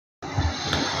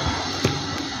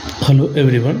Hello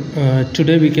everyone.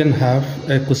 Today we can have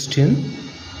a question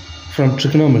from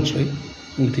trigonometry.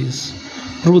 It is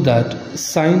prove that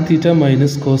sine theta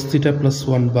minus cos theta plus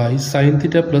 1 by sine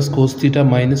theta plus cos theta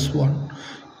minus 1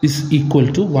 is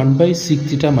equal to 1 by sec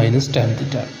theta minus tan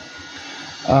theta.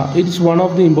 It is one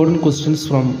of the important questions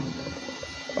from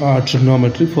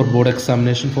trigonometry for board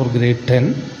examination for grade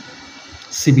 10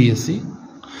 CBSE.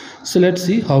 So let's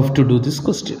see how to do this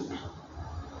question.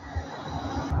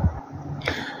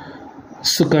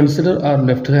 So consider our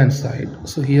left hand side.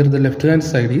 So here the left hand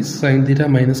side is sine theta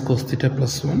minus cos theta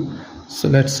plus 1. So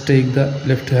let's take the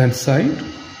left hand side,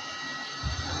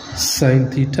 sine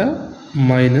theta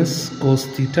minus cos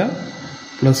theta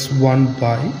plus 1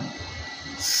 by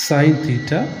sine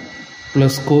theta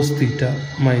plus cos theta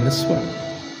minus 1.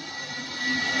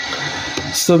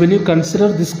 So when you consider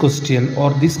this question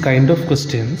or this kind of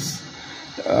questions,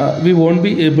 we won't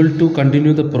be able to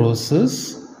continue the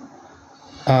process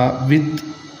with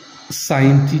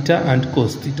sine theta and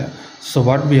cos theta. So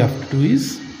what we have to do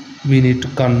is we need to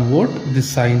convert the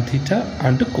sine theta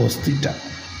and cos theta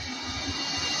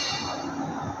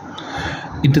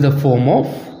into the form of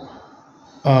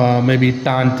maybe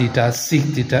tan theta, sec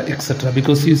theta, etc.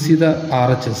 Because you see the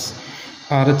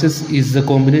RHS is the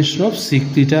combination of sec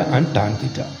theta and tan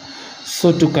theta.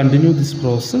 So to continue this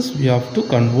process, we have to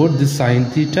convert the sine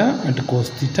theta and cos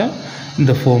theta in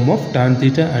the form of tan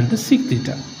theta and sec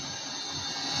theta.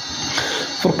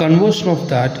 For conversion of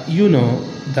that, you know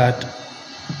that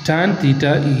tan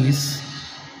theta is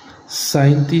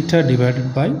sine theta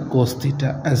divided by cos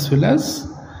theta, as well as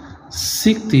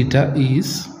sec theta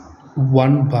is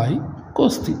 1 by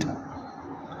cos theta.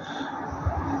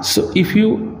 So if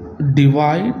you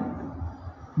divide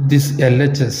this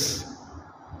LHS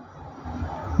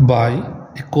by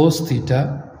a cos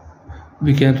theta,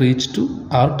 we can reach to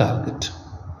our target.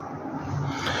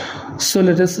 So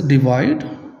let us divide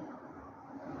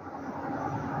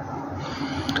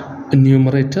a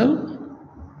numerator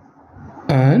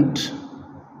and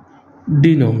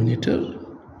denominator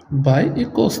by a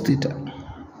cos theta.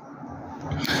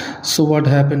 So what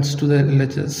happens to the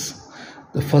LHS?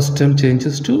 The first term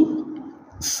changes to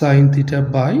sine theta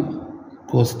by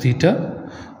cos theta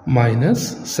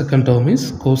minus second term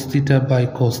is cos theta by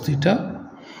cos theta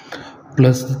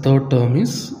plus the third term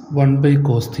is 1 by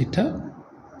cos theta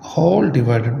whole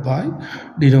divided by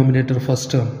denominator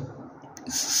first term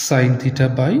sine theta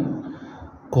by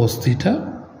cos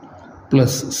theta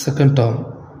plus second term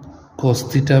cos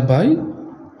theta by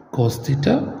cos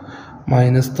theta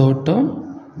minus third term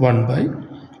 1 by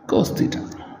cos theta.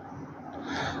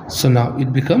 So now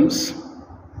it becomes,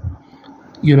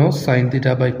 you know, sine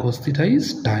theta by cos theta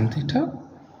is tan theta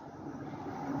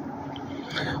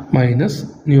minus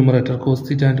numerator cos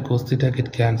theta and cos theta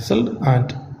get cancelled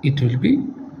and it will be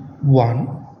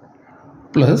 1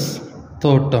 plus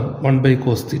third term 1 by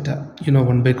cos theta. You know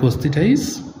 1 by cos theta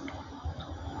is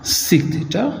sec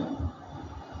theta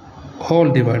whole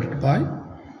divided by,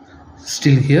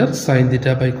 still here sine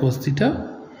theta by cos theta,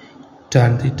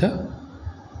 tan theta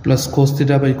plus cos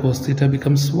theta by cos theta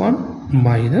becomes 1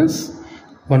 minus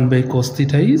 1 by cos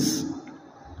theta is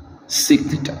sec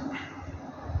theta.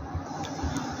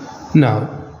 Now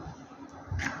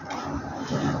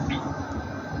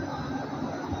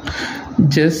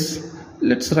just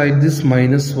let's write this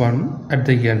minus 1 at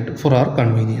the end for our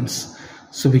convenience.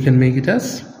 So we can make it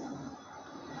as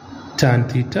tan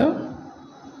theta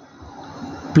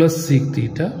plus sec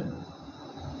theta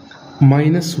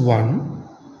minus 1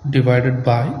 divided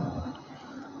by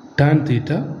tan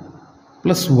theta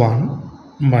plus 1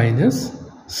 minus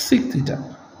sec theta.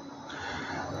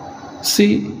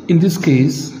 See, in this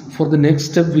case, for the next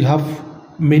step we have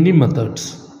many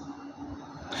methods,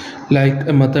 like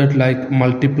a method like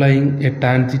multiplying a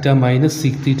tan theta minus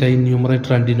sec theta in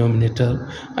numerator and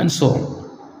denominator and so on.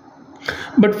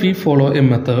 But we follow a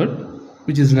method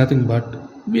which is nothing but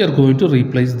we are going to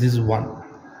replace this 1.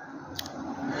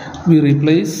 We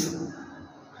replace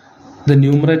the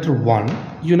numerator 1,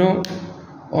 you know,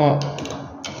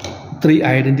 3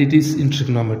 identities in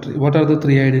trigonometry. What are the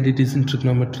 3 identities in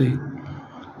trigonometry?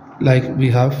 Like we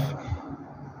have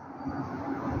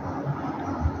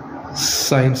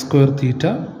sine square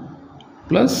theta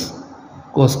plus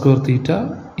cos square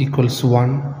theta equals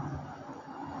 1.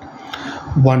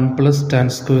 1 plus tan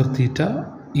square theta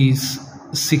is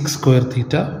sec square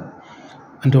theta,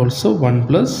 and also 1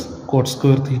 plus cot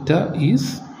square theta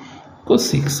is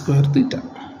cosec square theta.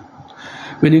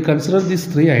 When you consider these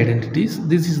 3 identities,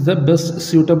 this is the best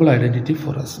suitable identity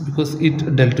for us because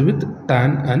it dealt with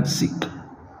tan and sec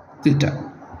theta.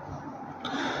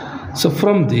 So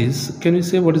from this, can you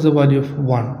say what is the value of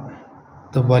 1?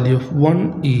 the value of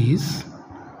 1 is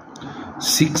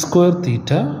sec square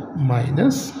theta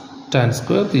minus tan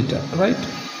square theta, right?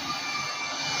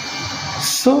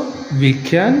 So we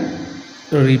can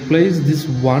replace this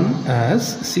 1 as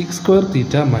sec square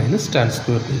theta minus tan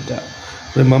square theta.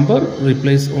 Remember,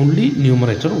 replace only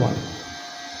numerator 1.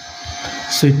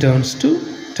 So it turns to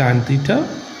tan theta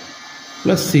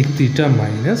plus sec theta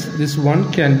minus, this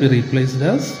 1 can be replaced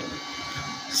as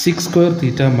sec square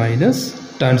theta minus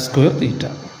tan square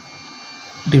theta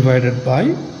divided by,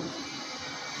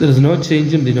 there is no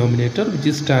change in denominator, which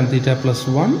is tan theta plus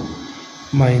 1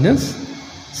 minus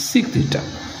sec theta.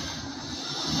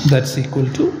 That's equal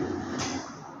to,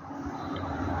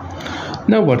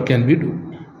 now what can we do?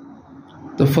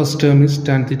 The first term is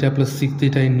tan theta plus sec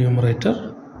theta in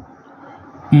numerator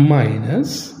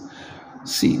minus,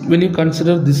 see, when you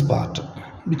consider this part,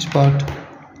 which part?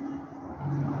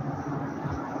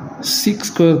 Sec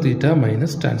square theta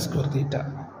minus tan square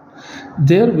theta.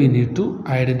 There we need to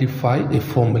identify a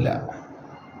formula.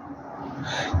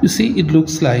 You see, it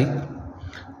looks like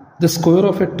the square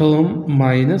of a term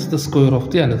minus the square of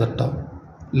the another term,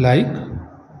 like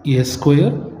a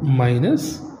square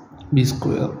minus b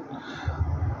square.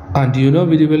 And you know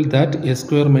very well that a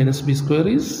square minus b square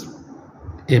is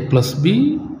a plus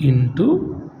b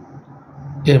into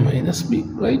a minus b,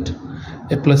 right?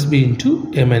 A plus b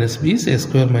into a minus b is a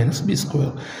square minus b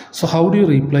square. So how do you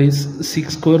replace sec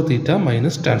square theta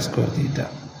minus tan square theta?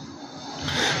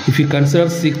 If you consider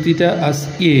sec theta as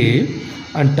a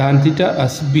and tan theta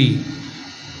as b,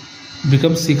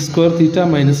 becomes sec square theta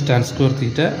minus tan square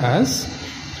theta as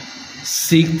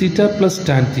sec theta plus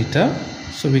tan theta.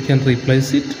 So we can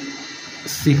replace it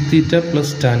sec theta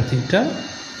plus tan theta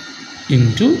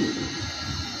into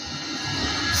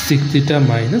sec theta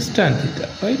minus tan theta,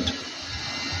 right?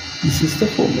 This is the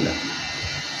formula.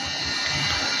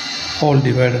 All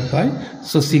divided by,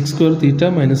 so sec square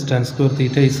theta minus tan square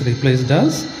theta is replaced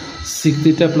as sec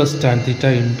theta plus tan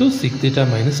theta into sec theta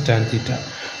minus tan theta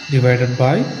divided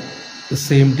by the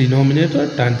same denominator,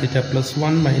 tan theta plus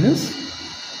 1 minus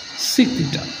sec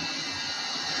theta.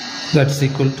 That's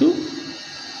equal to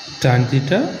tan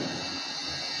theta.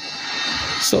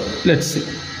 So let's see.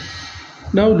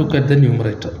 Now look at the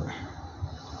numerator.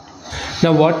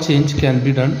 Now what change can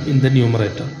be done in the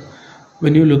numerator?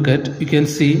 When you look at, you can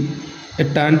see a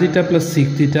tan theta plus sec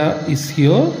theta is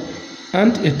here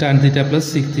and a tan theta plus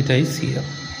sec theta is here.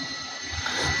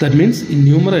 That means in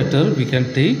numerator we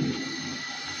can take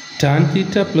tan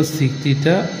theta plus sec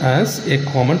theta as a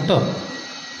common term.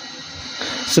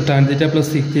 So tan theta plus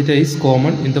sec theta is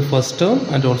common in the first term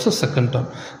and also second term.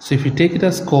 So if you take it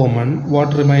as common,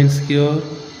 what remains here?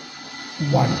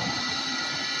 1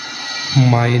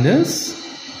 minus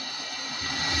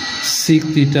sec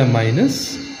theta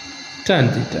minus tan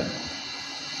theta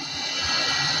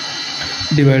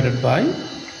divided by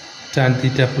tan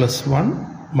theta plus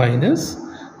 1 minus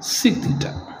sec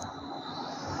theta.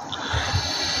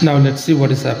 Now let's see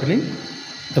what is happening.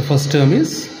 The first term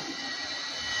is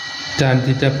tan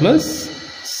theta plus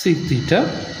sec theta,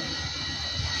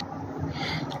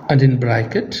 and in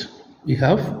bracket we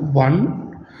have 1,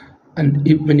 and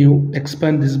when you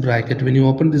expand this bracket, when you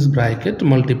open this bracket,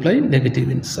 multiply negative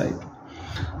inside.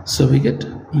 So we get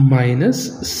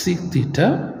minus sec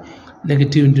theta,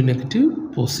 negative into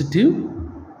negative, positive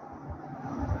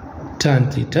tan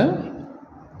theta,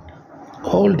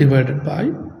 all divided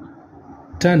by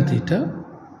tan theta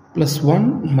plus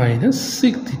 1 minus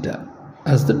sec theta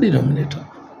as the denominator.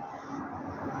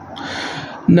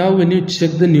 Now when you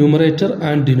check the numerator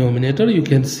and denominator, you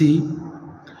can see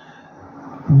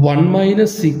 1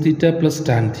 minus sec theta plus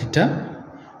tan theta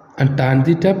and tan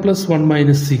theta plus 1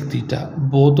 minus sec theta.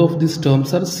 Both of these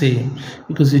terms are same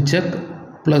because you check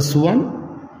plus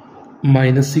 1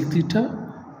 minus sec theta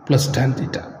plus tan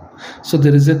theta. So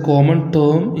there is a common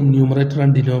term in numerator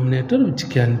and denominator which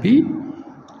can be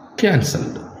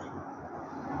cancelled.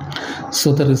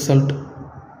 So the result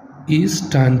is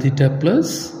tan theta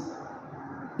plus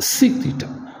sec theta.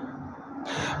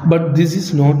 But this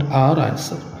is not our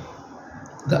answer.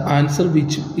 The answer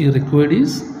which is required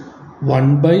is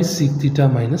 1 by sec theta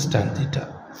minus tan theta,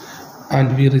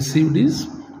 and we received is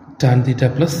tan theta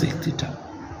plus sec theta.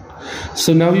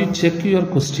 So now you check your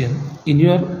question. In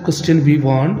your question we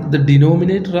want the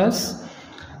denominator as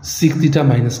sec theta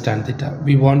minus tan theta.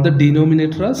 We want the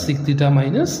denominator as sec theta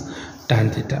minus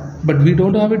tan theta, but we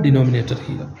don't have a denominator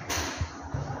here.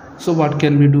 So what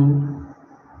can we do?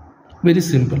 Very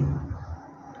simple.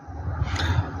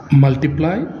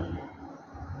 Multiply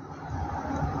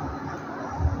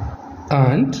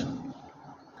and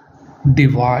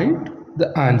divide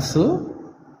the answer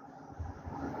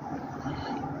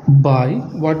by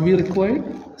what we required,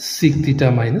 sec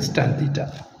theta minus tan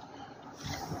theta.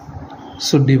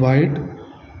 So divide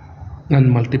and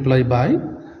multiply by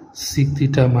sec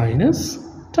theta minus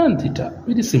tan theta.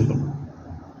 Very simple.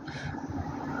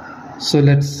 So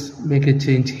let's make a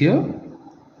change here.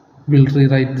 We'll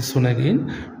rewrite this one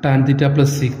again. Tan theta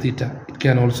plus sec theta. It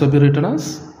can also be written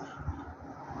as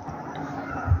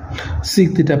sec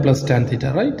theta plus tan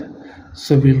theta, right?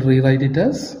 So we'll rewrite it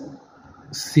as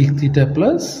sec theta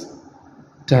plus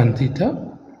tan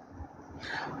theta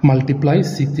multiply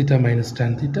sec theta minus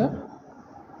tan theta,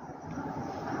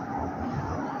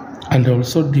 and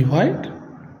also divide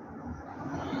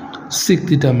sec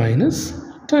theta minus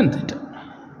tan theta.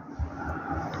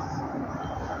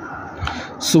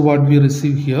 So what we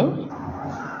receive here,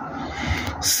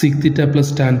 sec theta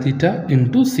plus tan theta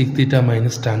into sec theta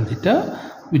minus tan theta,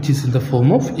 which is in the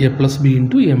form of a plus b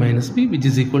into a minus b, which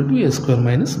is equal to a square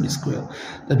minus b square.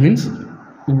 That means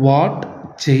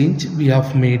what change we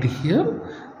have made here,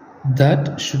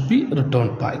 that should be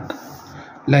returned back.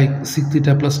 Like sec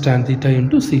theta plus tan theta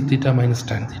into sec theta minus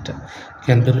tan theta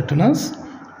can be written as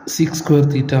sec square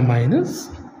theta minus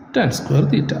tan square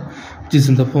theta, which is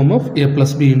in the form of a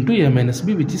plus b into a minus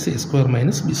b, which is a square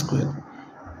minus b square,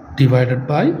 divided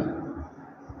by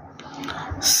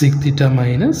sec theta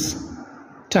minus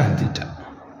tan theta.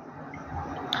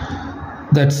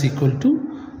 That's equal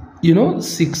to,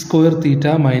 sec square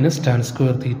theta minus tan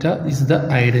square theta is the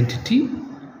identity,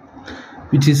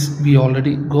 which is we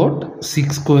already got.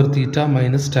 Sec square theta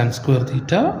minus tan square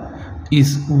theta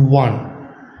is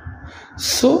 1.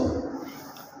 So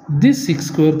this sec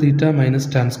square theta minus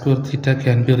tan square theta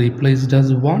can be replaced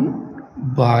as 1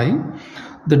 by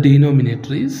the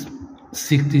denominator is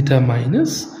sec theta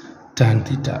minus tan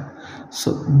theta.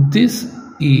 So this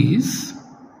is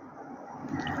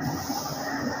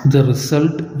the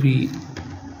result we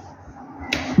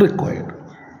required,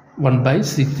 1 by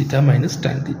sec theta minus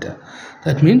tan theta.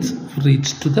 That means we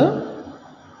reach to the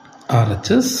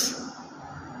RHS.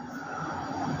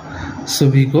 So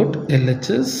we got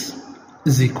LHS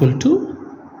is equal to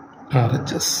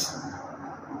RHS,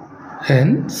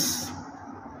 hence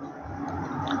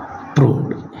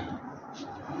proved.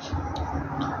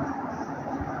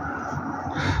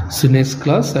 So next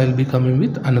class I will be coming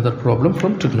with another problem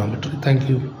from trigonometry. Thank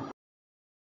you.